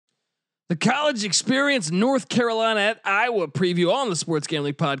The College Experience North Carolina at Iowa preview on the Sports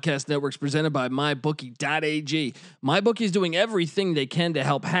Gambling Podcast Networks presented by MyBookie.ag. MyBookie is doing everything they can to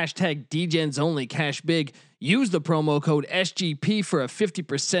help hashtag DGens only cash big. Use the promo code SGP for a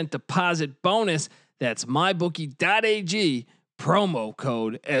 50% deposit bonus. That's MyBookie.ag, promo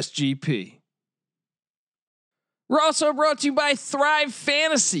code SGP. We're also brought to you by Thrive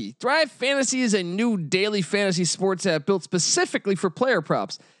Fantasy. Thrive Fantasy is a new daily fantasy sports app built specifically for player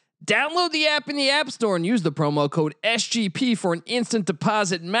props. Download the app in the App Store and use the promo code SGP for an instant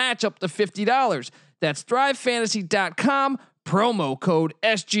deposit match up to $50. That's thrivefantasy.com, promo code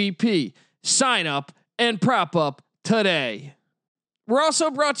SGP. Sign up and prop up today. We're also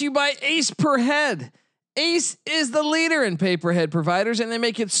brought to you by Ace Per Head. Ace is the leader in pay-per-head providers, and they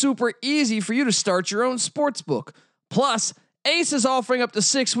make it super easy for you to start your own sports book. Plus, Ace is offering up to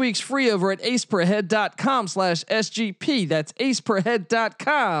 6 weeks free over at aceperhead.com/SGP. That's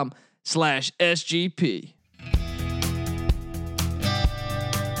aceperhead.com/SGP.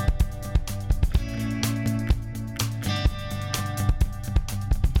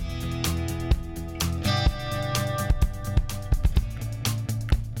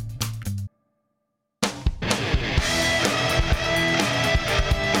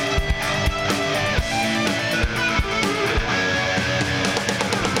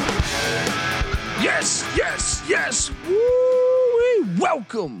 Yes. Woo-wee.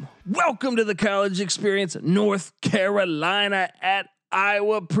 Welcome to the College Experience North Carolina at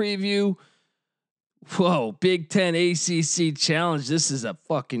Iowa preview. Whoa, Big Ten ACC Challenge. This is a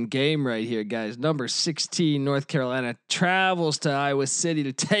fucking game right here, guys. Number 16 North Carolina travels to Iowa City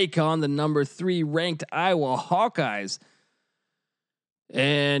to take on the number 3 ranked Iowa Hawkeyes.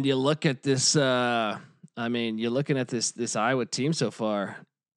 And you look at this. You're looking at this Iowa team so far,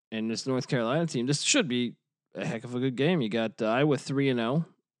 and this North Carolina team. This should be a heck of a good game. You got Iowa 3-0.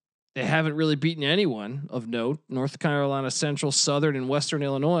 They haven't really beaten anyone of note. North Carolina Central, Southern, and Western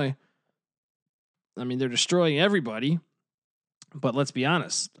Illinois. I mean, they're destroying everybody. But let's be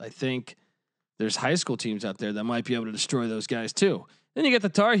honest. I think there's high school teams out there that might be able to destroy those guys too. Then you get the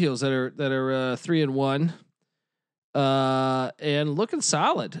Tar Heels that are 3-1, and looking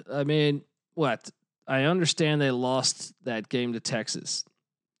solid. I mean, I understand they lost that game to Texas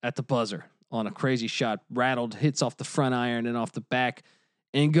at the buzzer on a crazy shot, rattled, hits off the front iron and off the back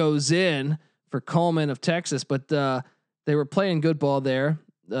and goes in for Coleman of Texas. But they were playing good ball there.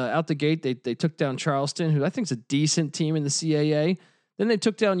 Out the gate, they took down Charleston, who I think is a decent team in the CAA. Then they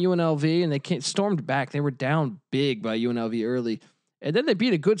took down UNLV and they stormed back. They were down big by UNLV early. And then they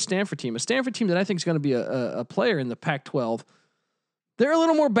beat a good Stanford team that I think is going to be a player in the Pac-12. They're a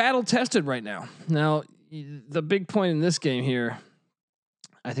little more battle tested right now. Now, the big point in this game here,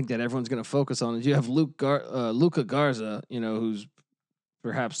 I think that everyone's going to focus on is you have Luka Garza, who's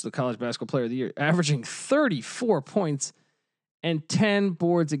perhaps the college basketball player of the year, averaging 34 points and 10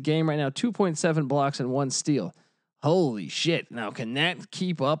 boards a game right now, 2.7 blocks and 1 steal. Holy shit. Now, can that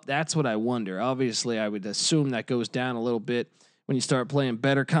keep up? That's what I wonder. Obviously, I would assume that goes down a little bit when you start playing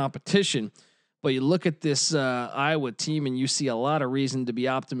better competition. But you look at this Iowa team and you see a lot of reason to be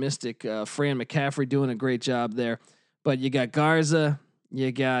optimistic. Fran McCaffrey doing a great job there. But you got Garza. You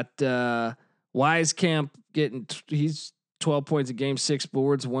got Wieskamp he's 12 points a game, 6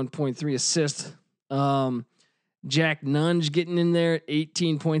 boards, 1.3 assists. Jack Nunge getting in there,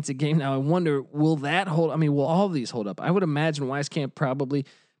 18 points a game. Now I wonder, will that hold? I mean, will all of these hold up? I would imagine Wieskamp probably.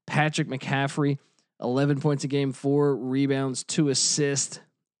 Patrick McCaffrey, 11 points a game, 4 rebounds, 2 assists.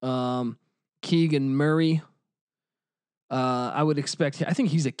 Keegan Murray. I would expect. I think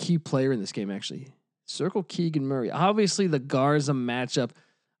he's a key player in this game. Actually, circle Keegan Murray. Obviously, the Garza matchup.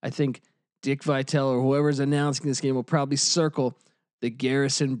 I think Dick Vitale or whoever's announcing this game will probably circle the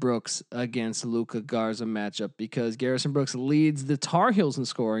Garrison Brooks against Luka Garza matchup because Garrison Brooks leads the Tar Heels in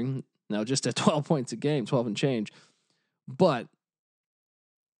scoring now, just at 12 points a game, 12 and change. But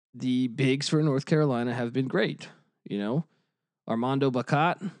the bigs for North Carolina have been great. Armando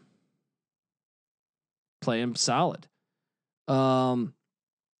Bacot playing solid. Really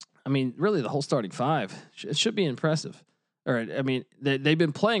the whole starting 5 it should be impressive. All right. I mean, they've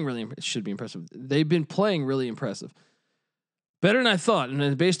been playing really. It should be impressive. They've been playing really impressive. Better than I thought, and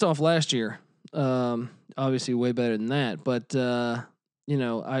then based off last year, obviously way better than that. But I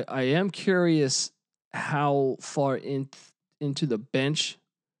am curious how far into the bench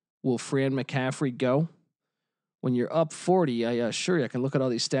will Fran McCaffrey go when you're up 40. I can look at all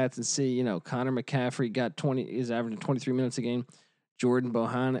these stats and see. Connor McCaffrey is averaging 23 minutes a game. Jordan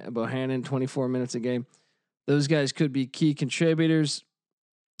Bohannon 24 minutes a game. Those guys could be key contributors.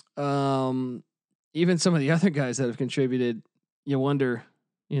 Even some of the other guys that have contributed, you wonder,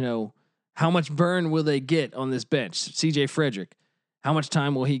 How much burn will they get on this bench? CJ Frederick, how much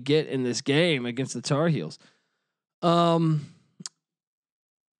time will he get in this game against the Tar Heels? What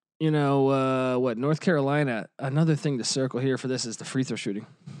North Carolina, another thing to circle here for this is the free throw shooting.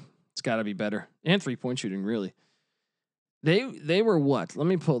 It's got to be better. And 3-point shooting, really. They were what? Let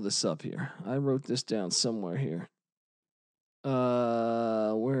me pull this up here. I wrote this down somewhere here.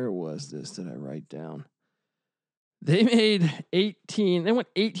 Where was this? Did I write down? They made 18. They went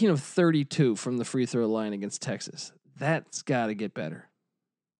 18 of 32 from the free throw line against Texas. That's got to get better.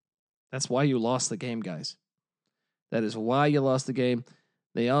 That's why you lost the game, guys. That is why you lost the game.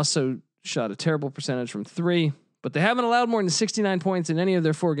 They also shot a terrible percentage from 3, but they haven't allowed more than 69 points in any of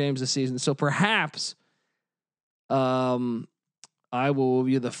their 4 games this season. So perhaps I will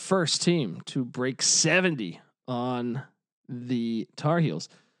be the first team to break 70 on the Tar Heels.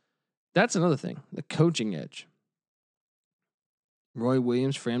 That's another thing, the coaching edge. Roy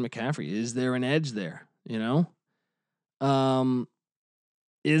Williams, Fran McCaffrey. Is there an edge there?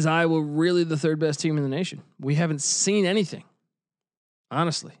 Is Iowa really the 3rd best team in the nation? We haven't seen anything,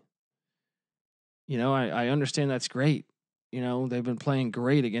 honestly. I understand that's great. They've been playing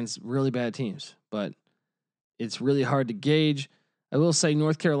great against really bad teams, but it's really hard to gauge. I will say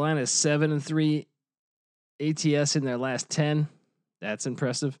North Carolina is 7-3 ATS in their last 10. That's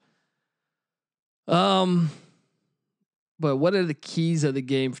impressive. But what are the keys of the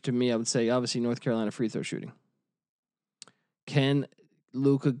game to me? I would say obviously North Carolina free throw shooting. Can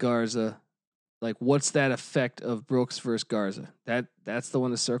Luka Garza, what's that effect of Brooks versus Garza? That's the one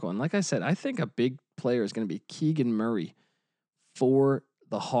to circle. And like I said, I think a big player is going to be Keegan Murray for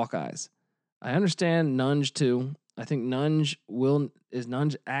the Hawkeyes. I understand Nunge too. I think Nunge is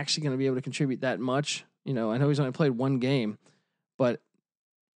Nunge actually going to be able to contribute that much? I know he's only played 1 game, but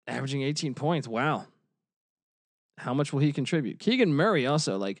averaging 18 points. Wow. How much will he contribute? Keegan Murray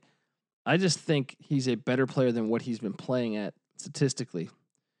also, I just think he's a better player than what he's been playing at statistically.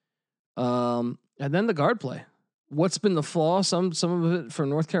 And then the guard play. What's been the flaw? Some of it for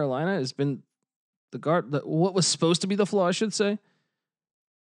North Carolina has been the guard. What was supposed to be the flaw, I should say,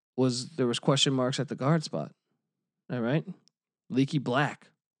 was there was question marks at the guard spot. All right, Leaky Black,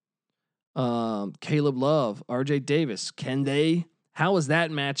 Caleb Love, RJ Davis. How is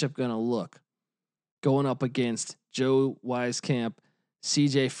that matchup going to look going up against Joe Wieskamp,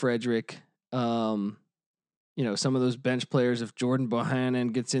 CJ Frederick, some of those bench players? If Jordan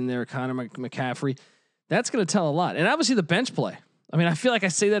Bohannon gets in there, Connor McCaffrey, that's going to tell a lot. And obviously the bench play. I mean, I feel like I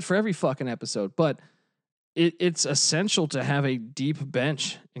say that for every fucking episode, but it's essential to have a deep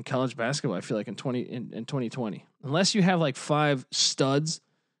bench in college basketball. I feel like in 2020, unless you have 5 studs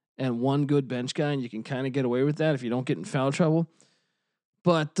and 1 good bench guy, and you can kind of get away with that if you don't get in foul trouble.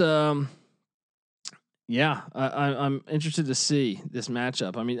 But yeah, I'm interested to see this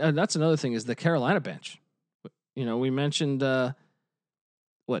matchup. I mean, that's another thing is the Carolina bench. We mentioned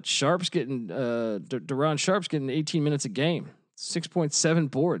Sharp's getting Deron Sharp's getting 18 minutes a game,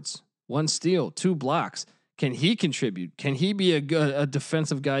 6.7 boards, 1 steal, 2 blocks. Can he contribute? Can he be a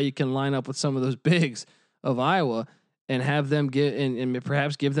defensive guy you can line up with some of those bigs of Iowa and have them get and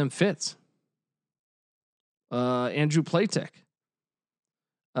perhaps give them fits? Andrew Platek,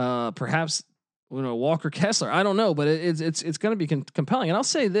 perhaps Walker Kessler. I don't know, but it's going to be compelling. And I'll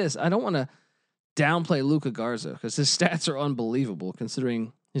say this: I don't want to downplay Luka Garza because his stats are unbelievable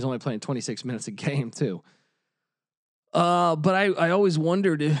considering he's only playing 26 minutes a game too. But I always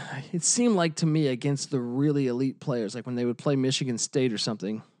wondered, it seemed like to me against the really elite players, like when they would play Michigan State or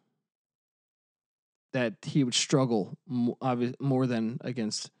something, that he would struggle more than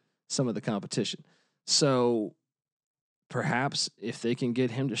against some of the competition. So perhaps if they can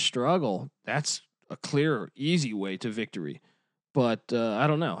get him to struggle, that's a clear, easy way to victory. But I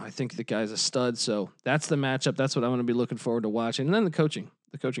don't know. I think the guy's a stud. So that's the matchup. That's what I'm going to be looking forward to watching. And then the coaching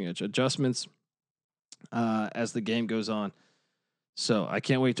edge, adjustments as the game goes on. So I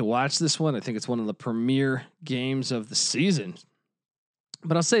can't wait to watch this one. I think it's one of the premier games of the season.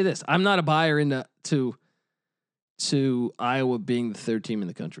 But I'll say this: I'm not a buyer into Iowa being the 3rd team in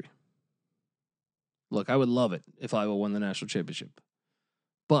the country. Look, I would love it if Iowa won the national championship,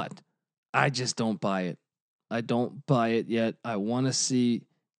 but I just don't buy it. I don't buy it yet. I want to see.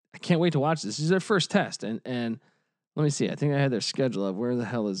 I can't wait to watch this. This is their first test, and let me see. I think I had their schedule up. Where the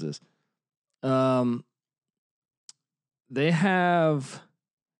hell is this? They have,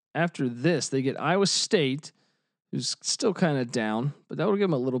 after this, they get Iowa State, who's still kind of down, but that will give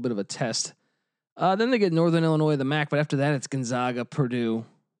them a little bit of a test. Then they get Northern Illinois, the MAC, but after that, it's Gonzaga, Purdue,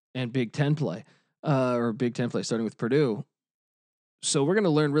 and Big Ten play, starting with Purdue. So we're going to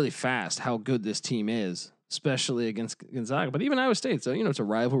learn really fast how good this team is, especially against Gonzaga, but even Iowa State. So, it's a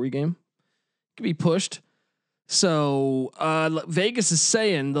rivalry game. could be pushed. So Vegas is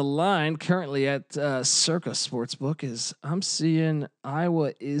saying the line currently at Circa Sportsbook is, I'm seeing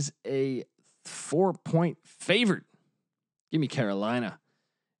Iowa is a 4-point favorite. Give me Carolina.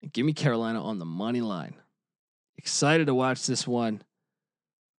 And give me Carolina on the money line. Excited to watch this one.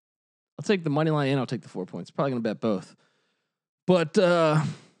 I'll take the money line and I'll take the 4 points. Probably going to bet both. But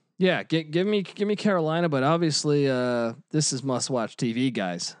yeah, give me Carolina. But obviously, this is must-watch TV,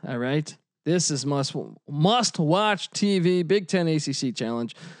 guys. All right? This is must-watch TV. Big Ten ACC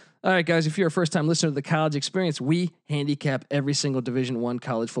Challenge. All right, guys, if you're a first-time listener to the College Experience, we handicap every single Division I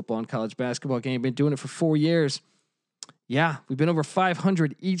college football and college basketball game. Been doing it for 4 years. Yeah, we've been over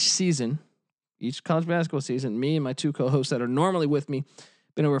 500 each season, each college basketball season. Me and my two co-hosts that are normally with me,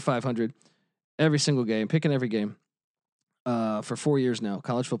 been over 500 every single game, picking every game for 4 years now.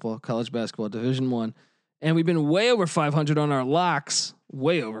 College football, college basketball, Division I. And we've been way over 500 on our locks,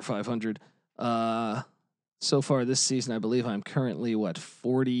 way over 500. So far this season, I believe I'm currently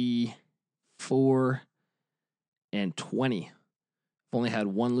 44-20. I've only had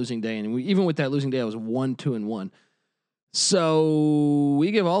one losing day, and even with that losing day, I was 1-2-1. So we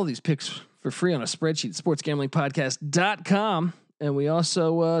give all these picks for free on a spreadsheet, sportsgamblingpodcast.com, and we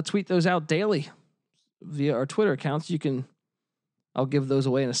also tweet those out daily via our Twitter accounts. I'll give those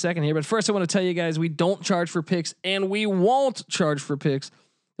away in a second here, but first I want to tell you guys we don't charge for picks, and we won't charge for picks.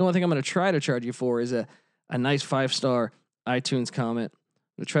 The only thing I'm going to try to charge you for is a nice 5-star iTunes comment.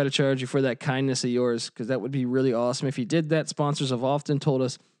 I'm going to try to charge you for that kindness of yours, because that would be really awesome if you did that. Sponsors have often told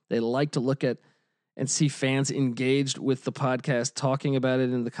us they like to look at and see fans engaged with the podcast, talking about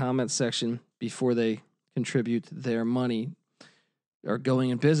it in the comments section before they contribute their money or going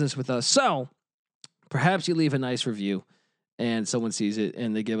in business with us. So perhaps you leave a nice review and someone sees it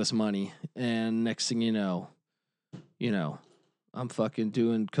and they give us money. And next thing you know, I'm fucking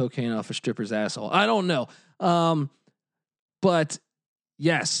doing cocaine off a stripper's asshole. I don't know. But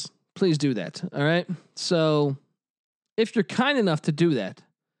yes, please do that. All right. So if you're kind enough to do that,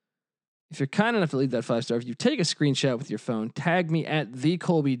 if you're kind enough to leave that 5-star, if you take a screenshot with your phone, tag me at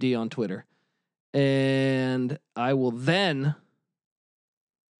 @TheColbyD on Twitter, and I will then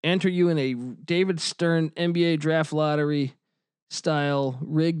enter you in a David Stern NBA draft lottery style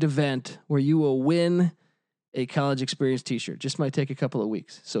rigged event where you will win a College Experience t-shirt. Just might take a couple of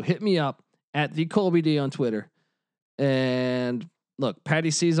weeks. So hit me up at @TheColbyD on Twitter. And look, Patty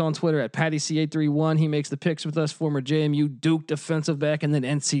C's on Twitter at PattyC831. He makes the picks with us, former JMU Duke defensive back. And then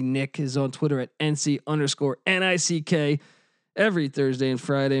NC Nick is on Twitter at NC_NICK. Every Thursday and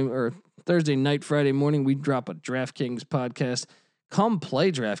Friday, or Thursday night, Friday morning, we drop a DraftKings podcast. Come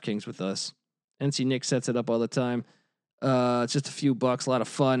play DraftKings with us. NC Nick sets it up all the time. It's just a few bucks, a lot of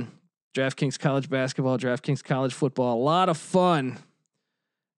fun. DraftKings college basketball, DraftKings college football, a lot of fun.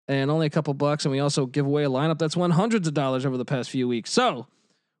 And only a couple bucks, and we also give away a lineup that's won hundreds of dollars over the past few weeks. So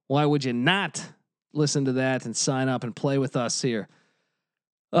why would you not listen to that and sign up and play with us here?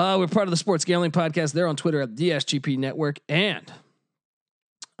 We're part of the Sports Gambling Podcast. They're on Twitter at the SGP Network. And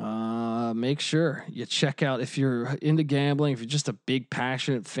make sure you check out, if you're into gambling, if you're just a big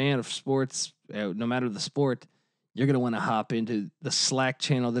passionate fan of sports, no matter the sport, you're going to want to hop into the Slack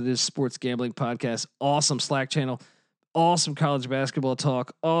channel that is Sports Gambling Podcast. Awesome Slack channel. Awesome college basketball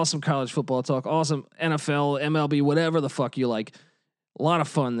talk, awesome college football talk, awesome NFL, MLB, whatever the fuck you like. A lot of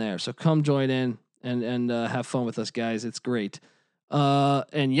fun there. So come join in and have fun with us, guys. It's great.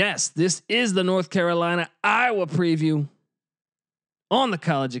 And yes, this is the North Carolina Iowa preview on the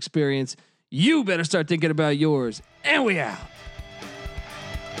College Experience. You better start thinking about yours. And we out.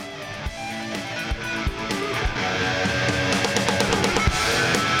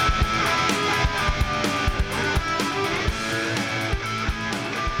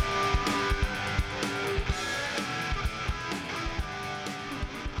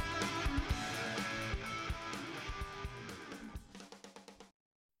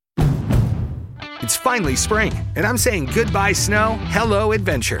 It's finally spring, and I'm saying goodbye snow, hello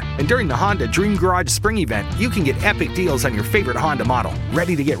adventure. And during the Honda Dream Garage Spring Event, you can get epic deals on your favorite Honda model.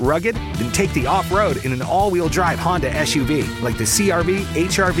 Ready to get rugged? Then take the off-road in an all-wheel drive Honda SUV, like the CR-V,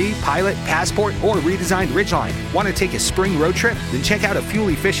 HR-V, Pilot, Passport, or redesigned Ridgeline. Want to take a spring road trip? Then check out a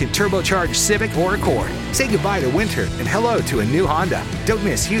fuel-efficient turbocharged Civic or Accord. Say goodbye to winter and hello to a new Honda. Don't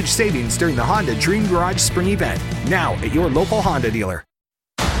miss huge savings during the Honda Dream Garage Spring Event, now at your local Honda dealer.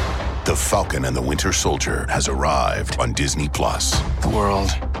 The Falcon and the Winter Soldier has arrived on Disney+. The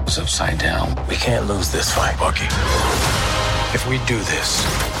world is upside down. We can't lose this fight, Bucky. If we do this,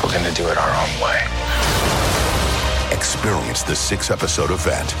 We're going to do it our own way. experience the 6-episode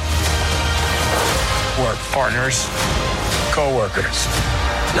event. Work partners, co-workers.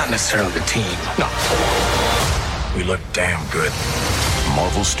 Not necessarily the team. No. We look damn good.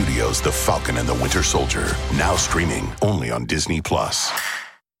 Marvel Studios' The Falcon and the Winter Soldier, now streaming only on Disney+.